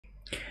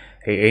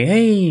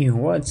Hey,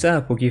 what's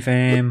up,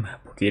 PokeFam?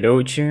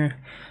 PokeDoge here.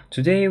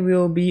 Today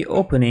we'll be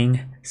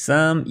opening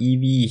some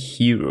Eevee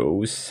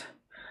Heroes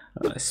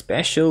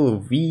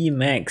special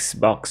VMax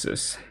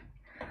boxes.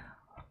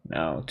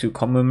 Now, to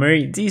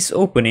commemorate this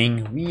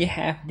opening, we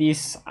have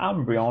this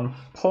Umbreon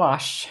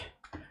plush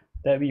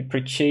that we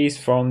purchased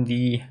from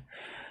the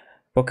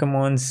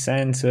Pokemon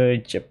Center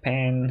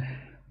Japan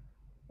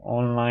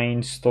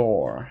online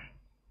store.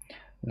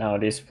 Now,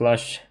 this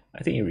plush,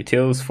 I think it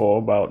retails for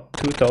about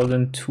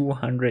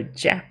 2,200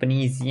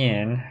 Japanese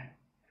yen,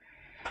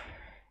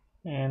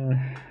 and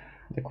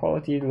the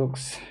quality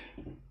looks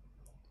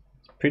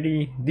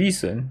pretty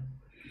decent.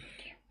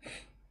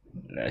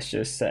 Let's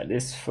just set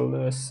this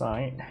further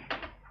aside.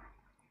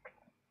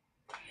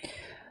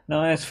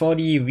 Now, as for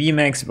the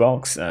VMax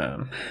box,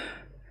 to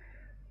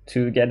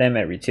get them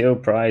at retail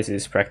price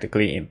is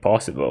practically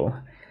impossible.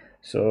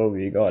 So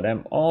we got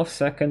them off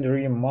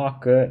secondary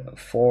market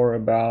for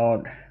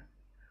about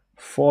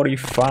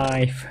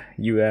 $45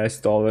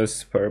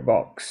 US per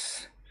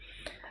box.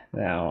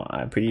 Now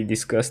I'm pretty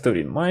disgusted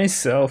with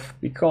myself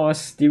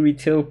because the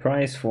retail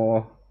price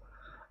for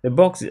the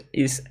box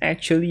is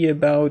actually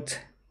about,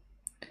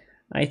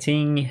 I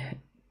think,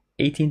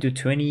 18 to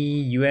 20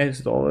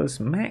 US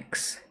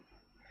max.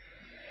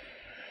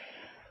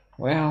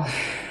 Well,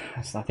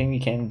 there's nothing we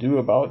can do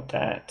about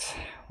that.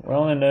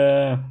 Well, in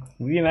the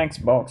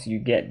VMax box you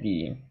get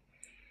the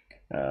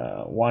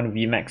one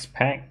VMax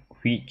pack,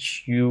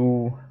 which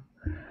you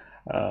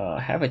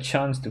have a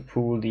chance to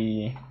pull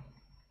the,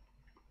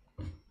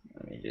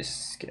 let me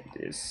just get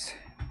this,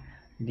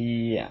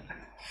 the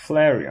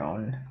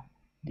Flareon,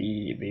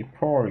 the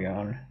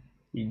Vaporeon,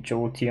 the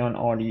Jolteon,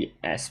 or the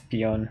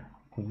Espeon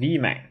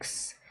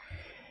VMax.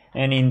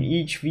 And in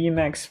each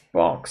VMax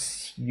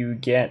box you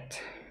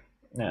get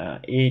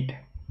 8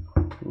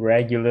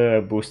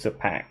 regular booster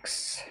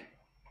packs.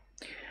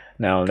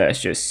 Now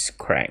let's just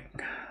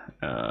crack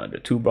the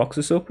 2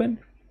 boxes open.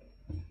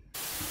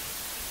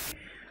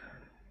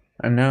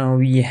 And now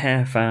we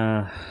have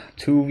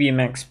 2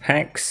 VMax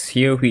packs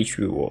here, which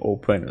we will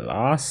open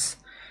last,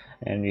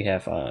 and we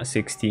have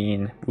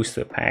 16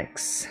 booster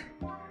packs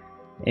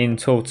in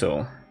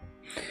total.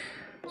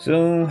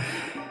 So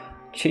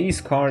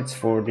chase cards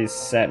for this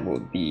set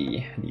would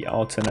be the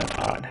alternate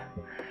art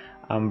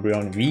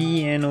Umbreon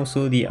V and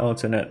also the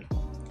alternate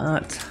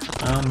art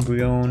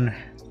Umbreon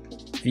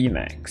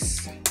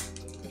VMax.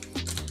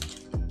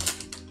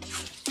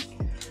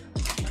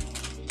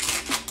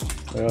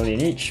 Well,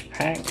 in each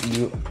pack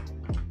you'll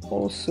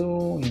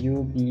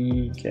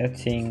be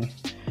getting,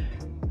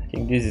 I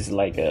think this is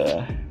like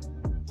a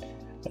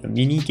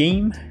mini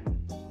game,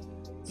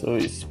 so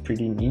it's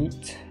pretty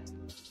neat.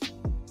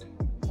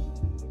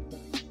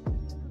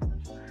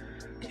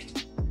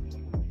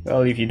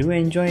 Well, if you do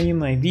enjoy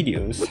my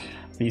videos,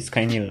 please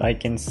kindly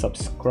like and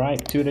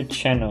subscribe to the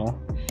channel,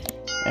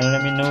 and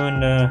let me know in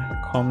the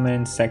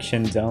comment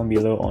section down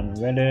below on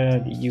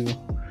whether you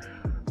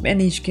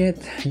manage to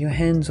get your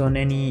hands on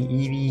any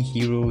Eevee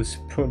Heroes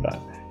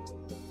product.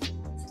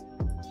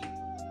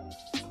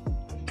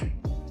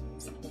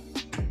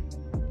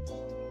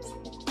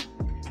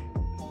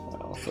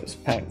 Well,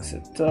 first pack is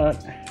a dud.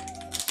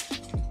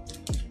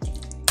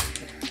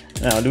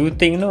 Now do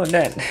take note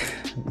that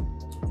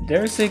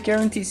there's a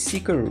guaranteed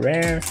secret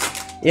rare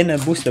in a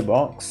booster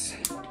box,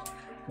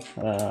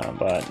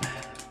 but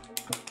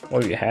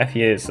what we have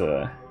here is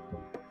a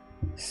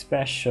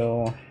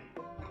special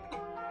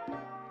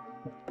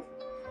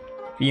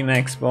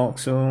VMax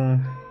box, so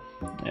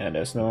yeah,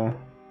 there's no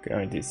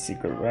guaranteed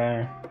secret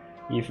rare.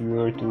 If we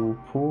were to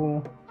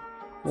pull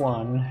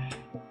one,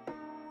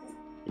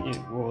 it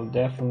will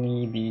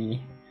definitely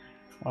be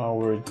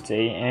our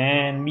day.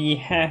 And we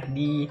have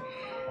the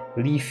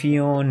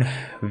Leafeon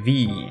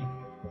V.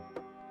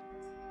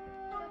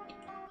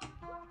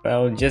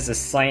 Well, just a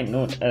side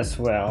note as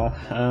well,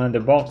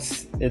 the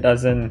box,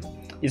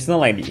 it's not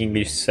like the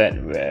English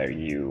set where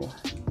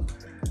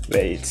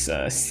it's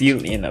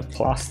sealed in a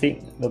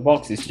plastic. The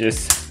box is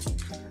just,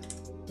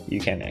 you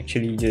can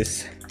actually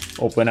just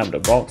open up the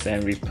box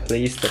and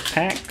replace the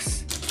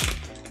packs.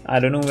 I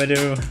don't know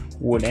whether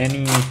would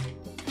any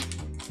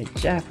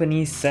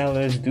Japanese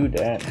sellers do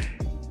that,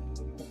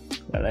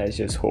 but let's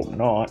just hope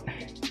not.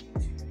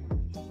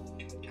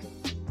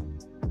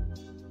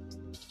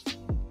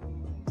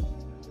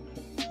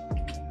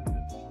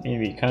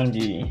 Maybe we can't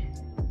be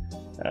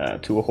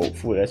too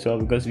hopeful as well,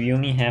 because we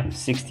only have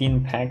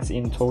 16 packs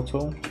in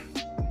total,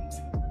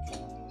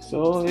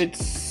 so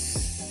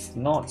it's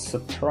not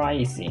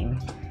surprising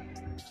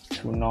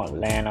to not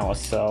land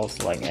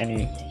ourselves like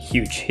any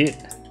huge hit.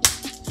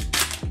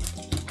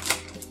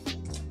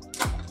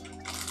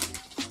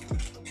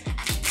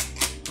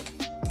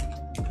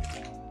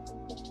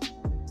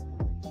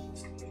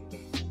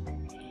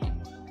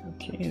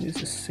 Okay, this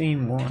is the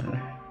same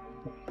one.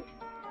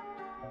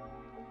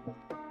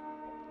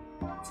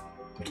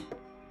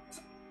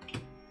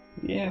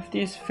 We have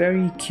this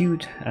very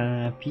cute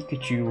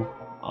Pikachu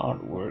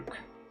artwork.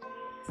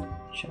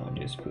 Shall I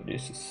just put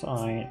this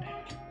aside?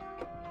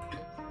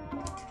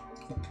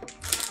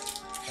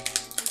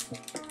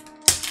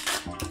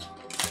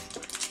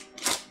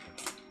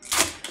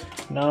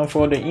 Now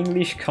for the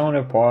English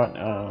counterpart,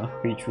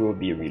 which will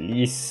be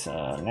released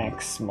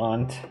next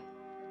month,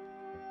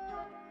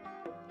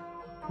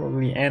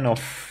 probably end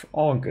of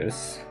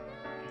August.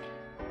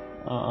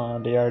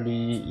 They are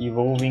the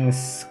Evolving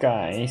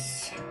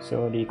Skies,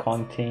 so they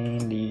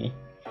contain the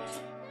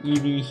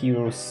Eevee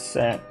hero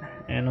set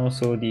and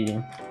also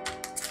the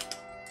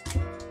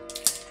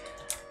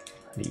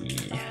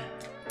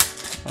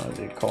what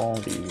they call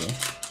the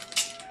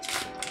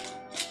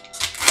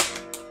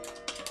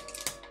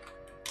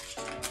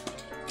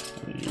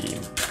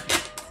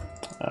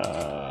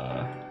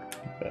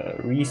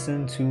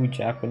recent 2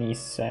 Japanese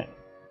set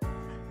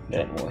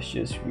that was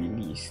just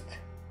released.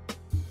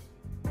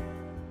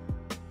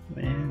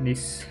 Man,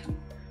 this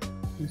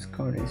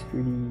card is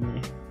pretty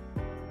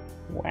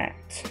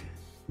whacked.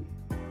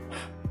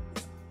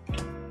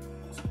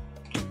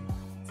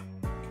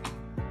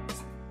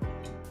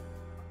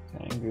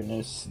 Thank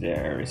goodness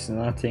there is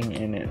nothing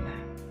in it.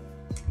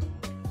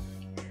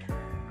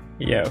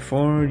 Yeah,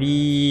 for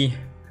the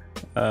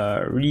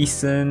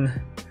recent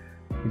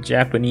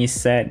Japanese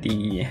set,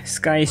 the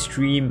Sky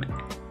Stream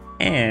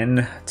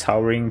and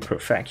Towering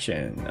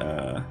Perfection,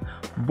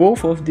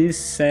 both of this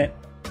set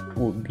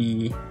would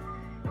be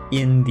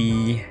in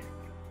the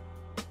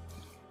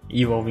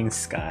Evolving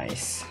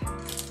Skies.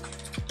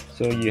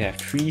 So you have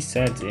 3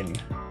 sets in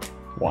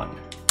one.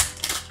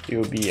 It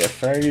will be a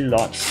Fairy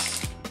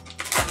Lots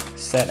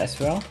set as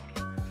well,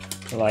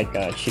 like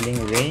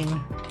Chilling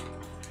Rain,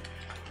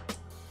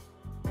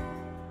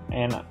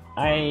 and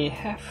I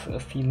have a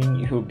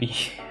feeling it will be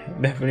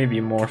definitely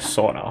be more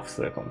sought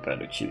after compared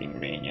to Chilling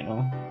Rain, you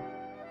know.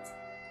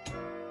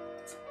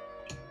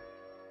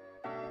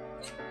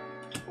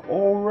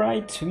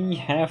 Alright, we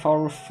have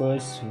our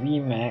first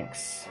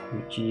VMax,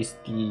 which is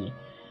the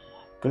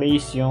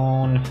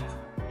Glaceon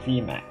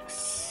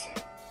VMax.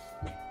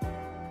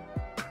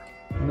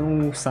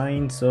 No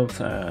signs of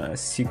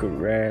secret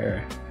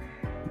rare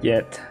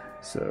yet,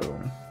 so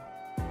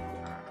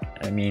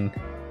I mean,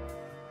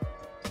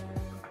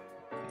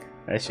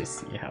 let's just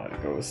see how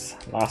it goes.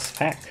 Last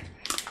pack.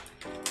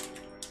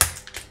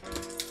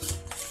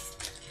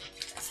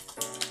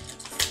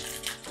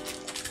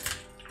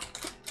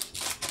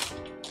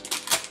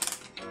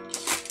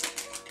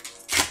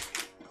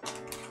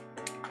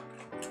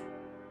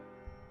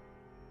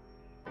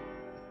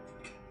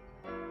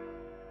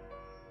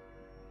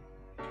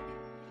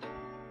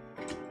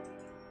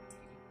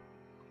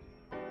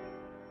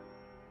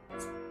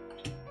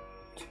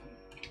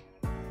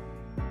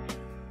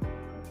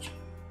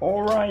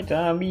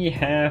 Alright, we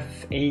have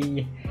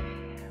a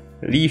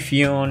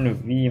Leafeon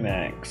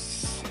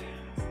VMax.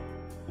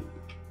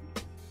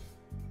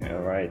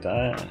 Alright,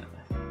 I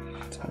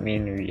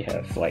mean, we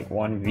have like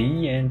 1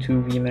 V and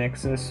 2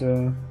 VMaxes,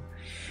 so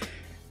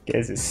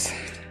guess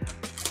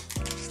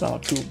it's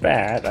not too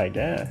bad, I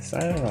guess. I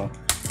don't know.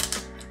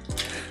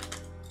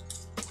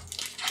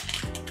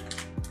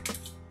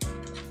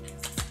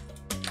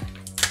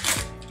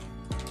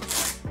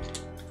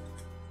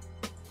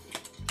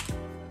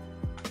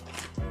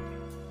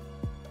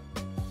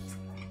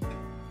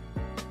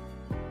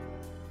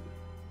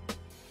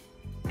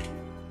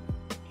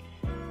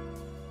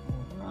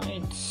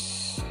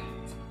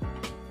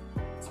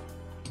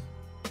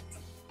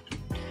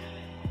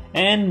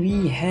 And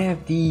we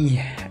have the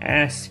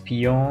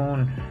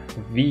Espeon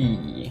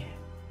V.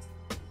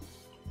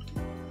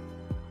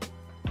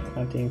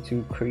 Nothing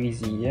too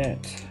crazy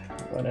yet,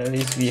 but at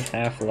least we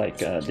have like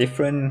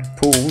different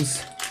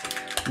pulls.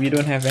 We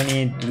don't have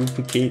any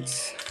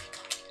duplicates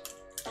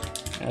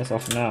as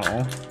of now.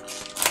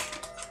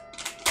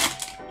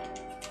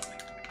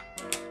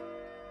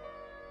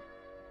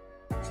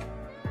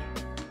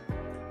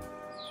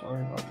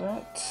 Sorry about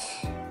that.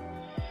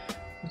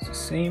 It's the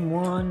same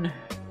one.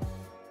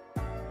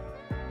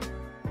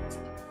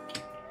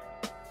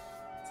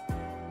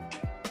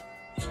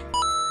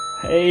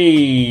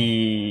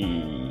 Hey!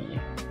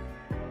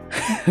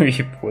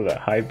 We pull a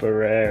hyper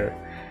rare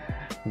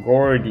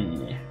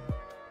Gordy.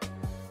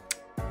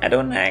 I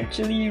don't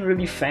actually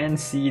really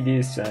fancy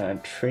this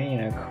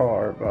trainer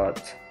card,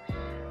 but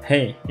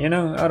hey, you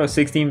know, out of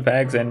 16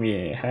 packs and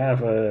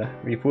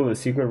we pull a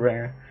secret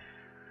rare,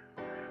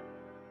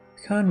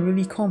 can't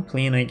really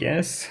complain, I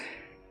guess.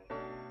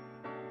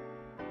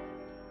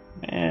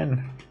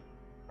 Man,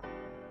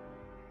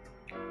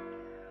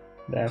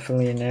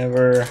 definitely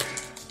never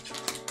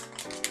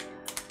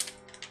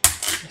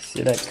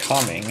see that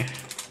coming.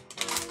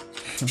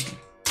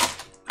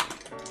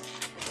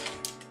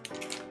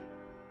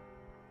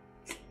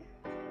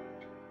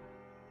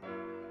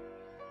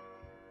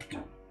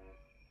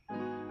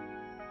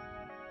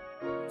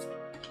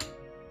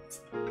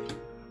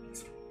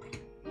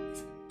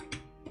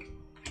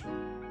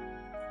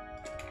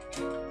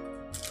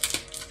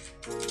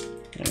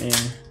 I mean,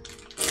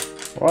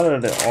 what are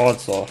the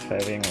odds of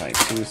having like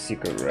 2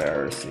 secret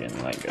rares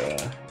in like a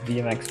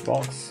VMax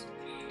box?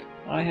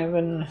 I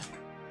haven't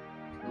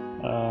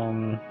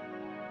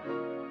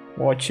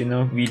watched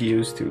enough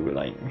videos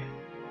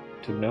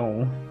to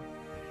know.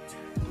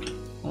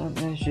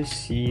 Let's just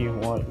see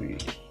what we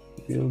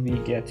we'll be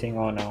getting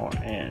on our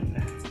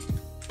end.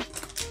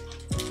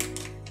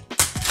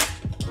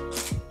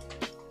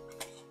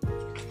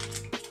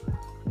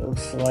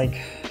 Looks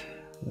like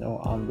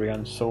no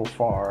Umbreon so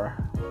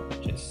far,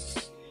 which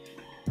is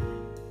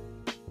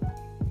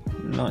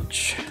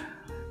notch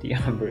the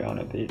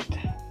Umbreon a bit.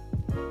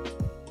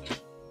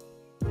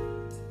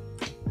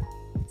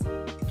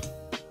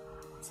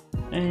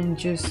 And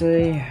just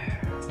a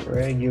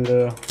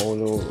regular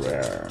holo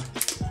rare.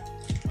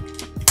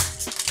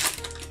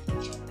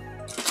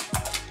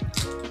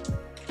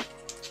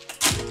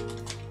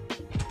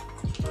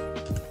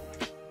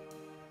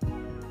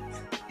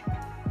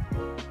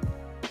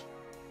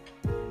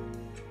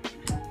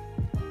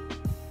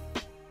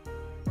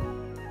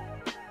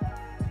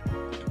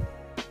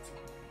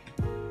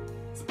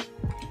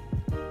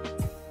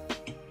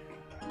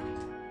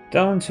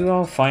 Down to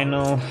our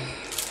final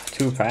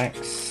 2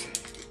 packs.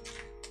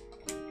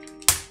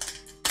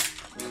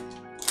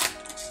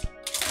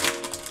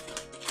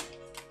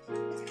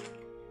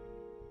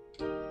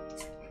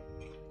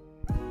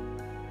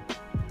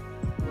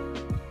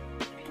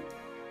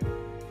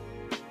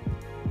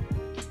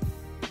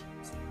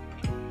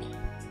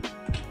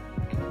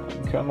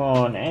 Come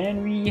on,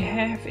 and we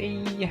have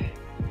a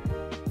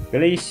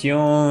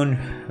Glaceon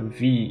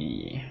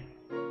V.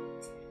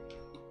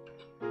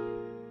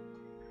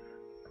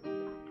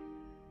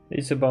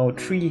 It's about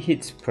 3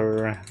 hits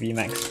per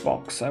VMax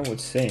box, I would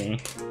say.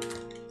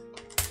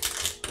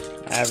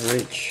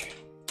 Average.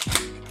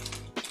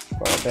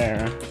 About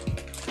there.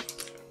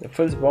 The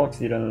first box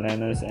didn't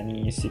land us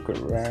any secret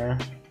rare.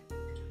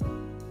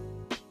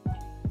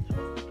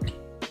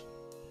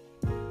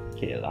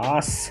 Okay,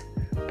 last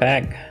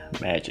pack,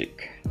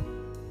 magic.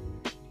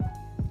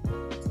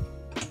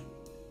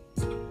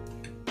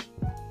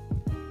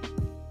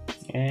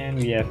 And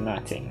we have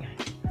nothing.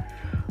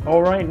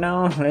 Alright,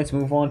 now let's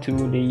move on to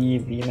the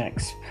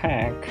VMax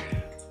pack.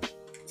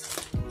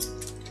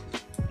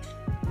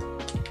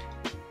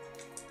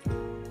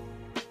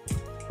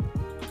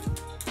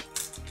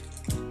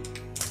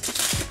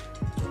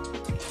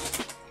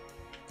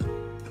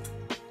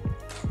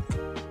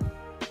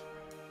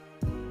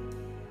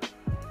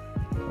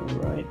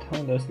 Alright,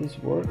 how does this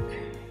work?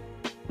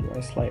 Do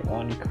I slide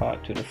one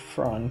card to the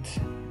front?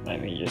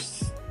 Let me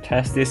just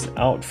test this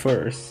out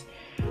first.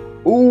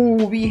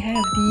 Oh, we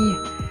have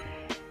the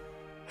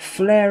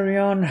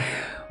Flareon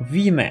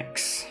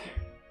VMax.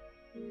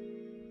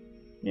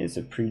 It's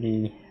a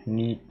pretty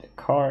neat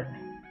card.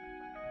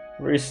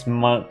 Very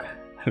smug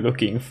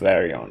looking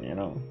Flareon, you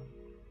know.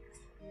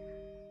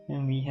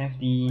 And we have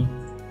the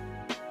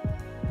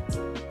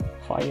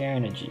Fire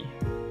Energy.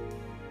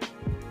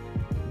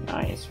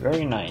 Nice,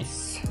 very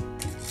nice.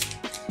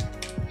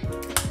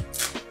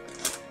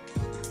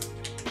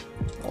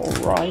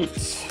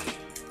 Alright.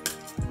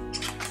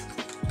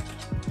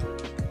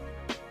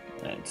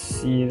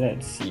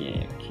 Let's see.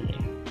 Okay,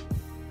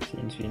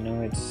 since we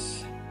know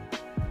it's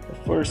the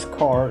first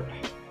card,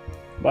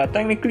 but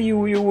technically you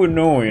would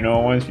know, you know,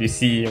 once we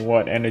see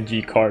what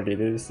energy card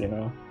it is, you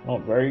know.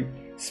 Not very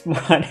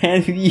smart.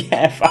 And we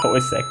have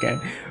our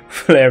second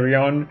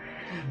Flareon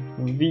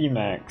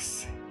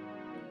VMax.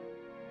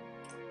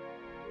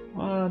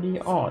 What are the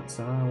odds?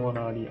 What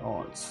are the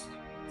odds?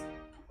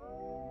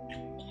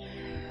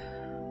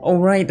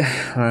 Alright,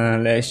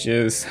 let's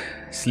just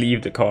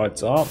sleeve the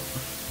cards up.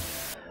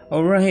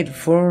 Alright,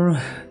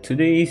 for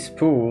today's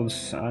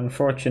pulls,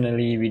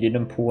 unfortunately we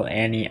didn't pull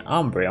any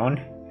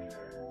Umbreon.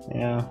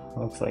 Yeah,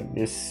 looks like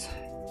this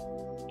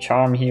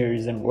charm here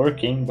isn't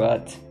working,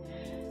 but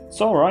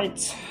it's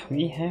alright.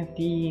 We have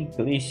the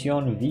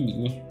Glaceon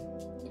V,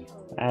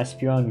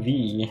 Aspion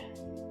V,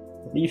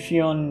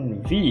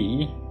 Leafeon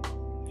V,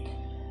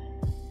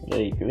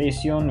 the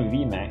Glaceon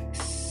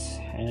VMax,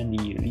 and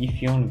the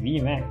Leafeon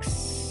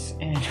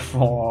VMax. And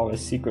for our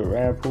secret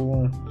rare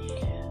pool,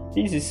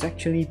 this is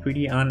actually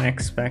pretty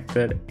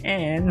unexpected,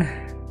 and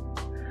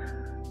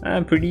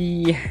I'm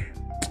pretty,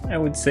 I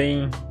would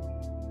say,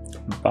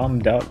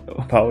 bummed out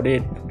about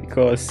it,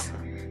 because,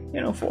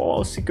 you know, for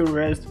all secret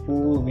rares to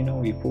pull, we know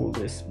we pull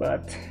this,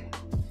 but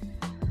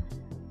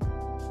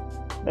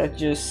that's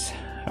just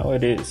how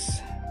it is.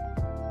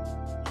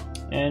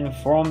 And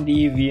from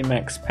the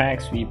VMax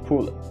packs, we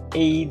pulled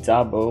a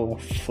double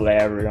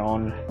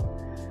Flareon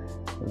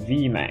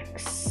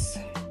VMax.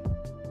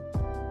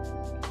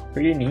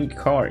 Pretty neat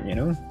card, you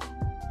know.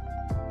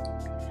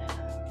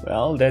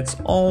 Well, that's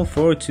all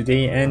for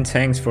today, and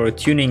thanks for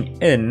tuning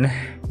in.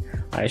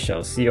 I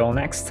shall see you all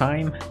next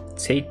time.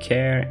 Take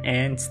care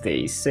and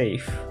stay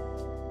safe.